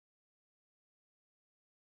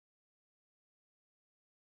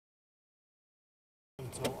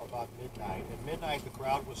until about midnight. At midnight, the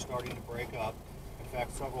crowd was starting to break up. In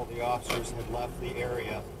fact, several of the officers had left the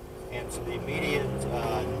area, and to the immediate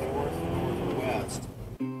northwest.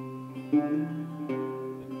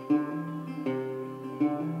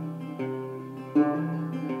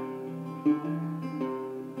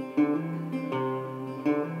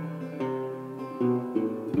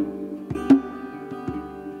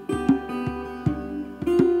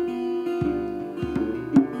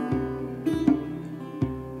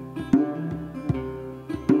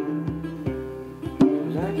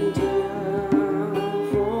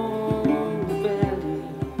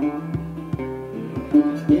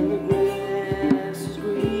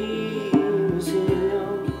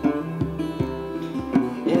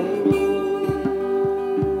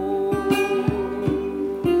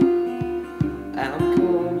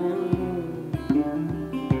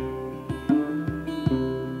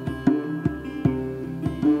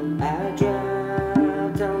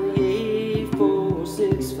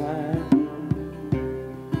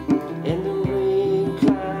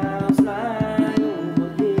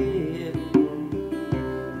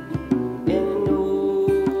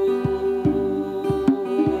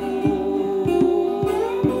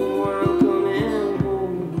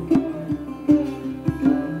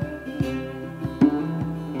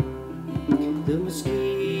 The mosquitoes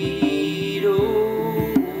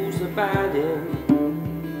are biting,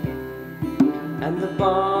 and the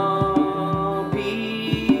barbie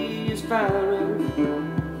is firing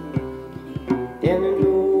in a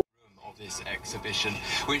new of this exhibition,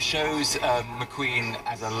 which shows McQueen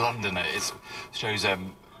as a Londoner. It shows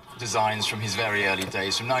designs from his very early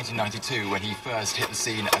days, from 1992, when he first hit the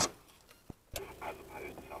scene as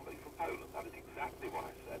opposed to somebody from Poland. That is exactly what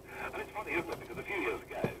I said. And it's funny, isn't it? Because a few years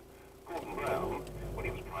ago, Gordon Brown, when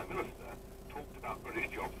he was Prime Minister, talked about British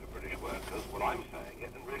jobs for British workers. Well, I'm saying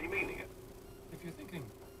it and really meaning it. If you're thinking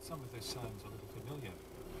some of this sounds a little familiar,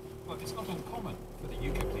 well, it's not uncommon for the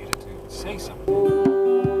UKIP leader to say something.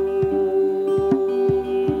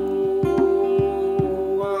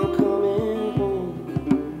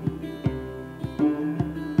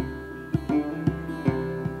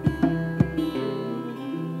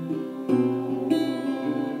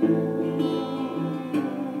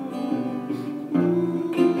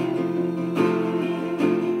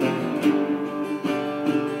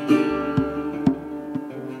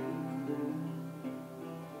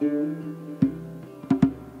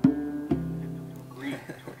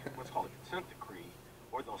 What's called a consent decree,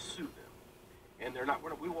 or they'll sue them. And they're not.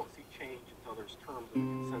 We won't see change until there's terms of the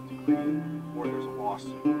consent decree, or there's a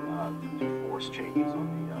lawsuit to force changes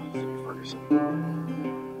on the City of Ferguson.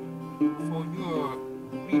 For your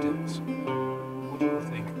readers, what do you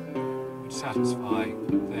think would satisfy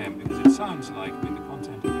them? Because it sounds like, the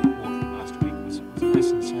content of the report from last week was in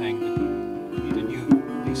essence saying that we need a new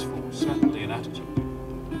police force, certainly an attitude.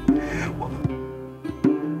 Well,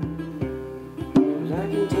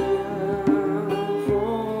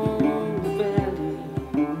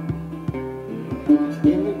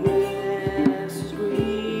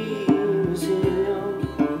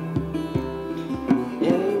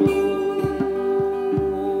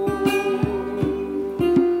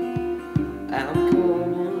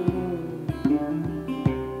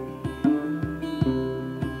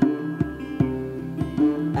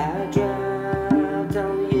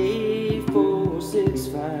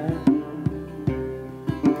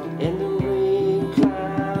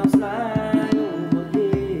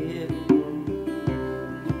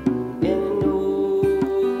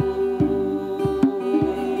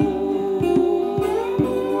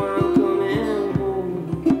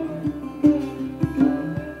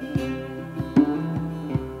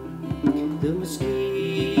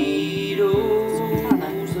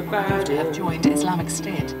 to have joined Islamic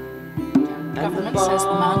State. The government says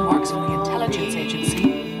the man works for the intelligence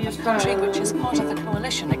agency of a country which is part of the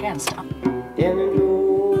coalition against